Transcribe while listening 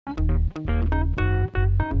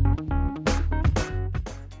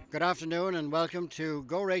Good afternoon and welcome to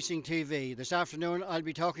GoRacing.ie. This afternoon I'll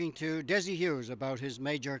be talking to Dessie Hughes about his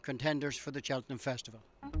major contenders for the Cheltenham Festival.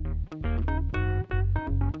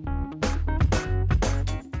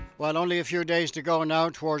 Well, only a few days to go now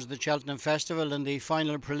towards the Cheltenham Festival, and the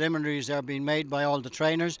final preliminaries are being made by all the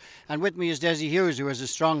trainers. And with me is Dessie Hughes, who has a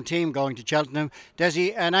strong team going to Cheltenham.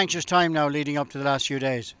 Dessie, an anxious time now leading up to the last few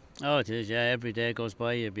days. Oh, it is, yeah. Every day goes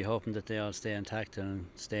by, you'd be hoping that they all stay intact and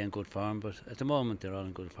stay in good form, but at the moment they're all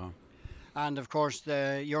in good form. And of course,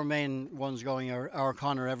 your main ones going are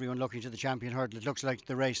O'Connor, everyone looking to the champion hurdle. It looks like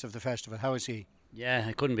the race of the festival. How is he? Yeah,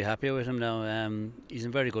 I couldn't be happier with him now. He's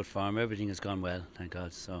in very good form. Everything has gone well, thank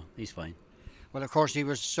God, so he's fine. Well, of course, he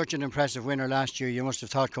was such an impressive winner last year. You must have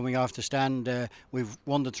thought coming off the stand, we've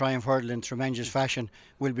won the Triumph Hurdle in tremendous fashion.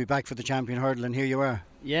 We'll be back for the Champion Hurdle, and here you are.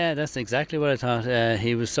 Yeah, that's exactly what I thought.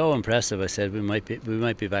 He was so impressive. I said we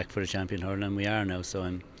might be back for the Champion Hurdle, and we are now.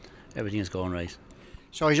 So everything is going right.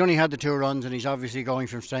 So he's only had the two runs, and he's obviously going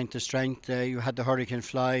from strength to strength. You had the Hurricane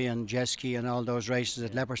Fly and jet ski and all those races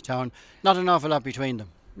at Leopardstown. Not an awful lot between them.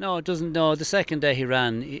 No, it doesn't. No, the second day he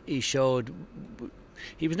ran, he showed.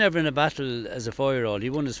 He was never in a battle as a 4-year-old. He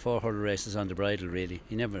won his 4 hurdle races on the bridle, really.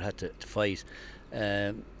 He never had to fight.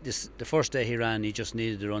 The first day he ran, he just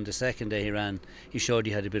needed to run. The second day he ran, he showed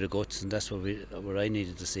he had a bit of guts, and that's what I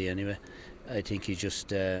needed to see anyway. I think he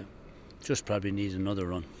just probably needed another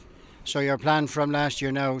run. So your plan from last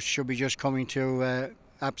year now should be just coming to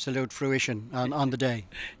absolute fruition on the day.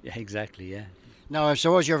 Yeah, exactly, yeah. Now, I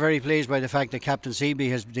suppose you're very pleased by the fact that Captain Seaby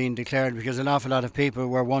has been declared, because an awful lot of people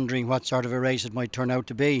were wondering what sort of a race it might turn out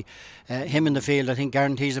to be. Him in the field, I think,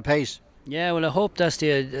 guarantees a pace. Yeah, well, I hope that's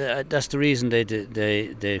the reason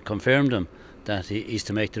they confirmed him, that he's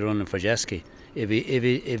to make the run for jet ski. If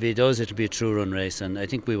he does, it'll be a true run race, and I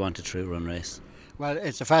think we want a true run race. Well,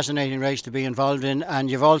 it's a fascinating race to be involved in,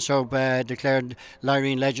 and you've also declared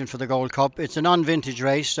Lyrene Legend for the Gold Cup. It's a non-vintage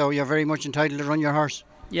race, so you're very much entitled to run your horse.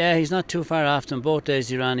 Yeah, he's not too far off them. Both days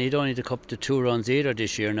he ran, he don't need to cup the 2 runs either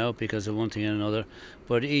this year now because of one thing and another.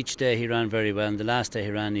 But each day he ran very well, and the last day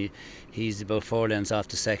he ran, he's about 4 lengths off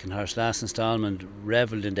the second horse. Last instalment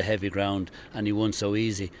revelled in the heavy ground, and he won so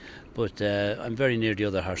easy. But I'm very near the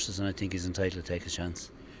other horses, and I think he's entitled to take a chance.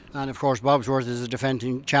 And of course Bobsworth is a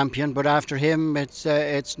defending champion, but after him it's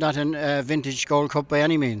not a vintage Gold Cup by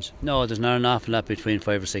any means. No, there's not an awful lot between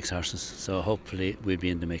 5 or 6 horses, so hopefully we'll be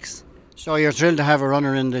in the mix. So you're thrilled to have a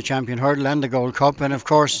runner in the Champion Hurdle and the Gold Cup, and of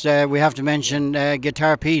course we have to mention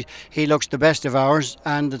Guitar Pete. He looks the best of ours,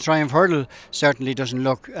 and the Triumph Hurdle certainly doesn't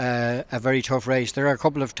look a very tough race. There are a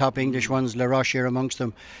couple of top English ones, La Roche here amongst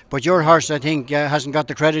them, but your horse, I think, hasn't got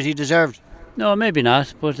the credit he deserved. No, maybe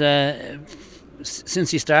not, but since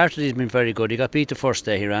he started he's been very good. He got beat the first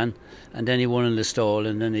day he ran, and then he won in Listowel,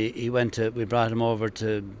 and then we brought him over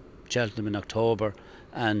to Cheltenham in October,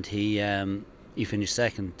 and he finished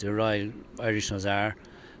second to Royal Irish Nazar.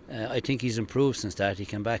 I think he's improved since that. He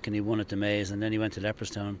came back and he won at the Maze, and then he went to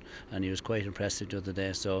Leopardstown, and he was quite impressive the other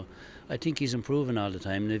day. So I think he's improving all the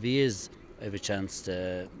time, and if he is, I have a chance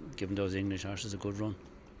to give those English horses a good run.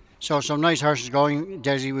 So some nice horses going,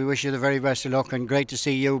 Dessie. We wish you the very best of luck, and great to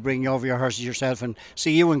see you bring over your horses yourself and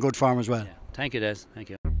see you in good form as well. Yeah. Thank you, Des.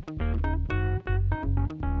 Thank you.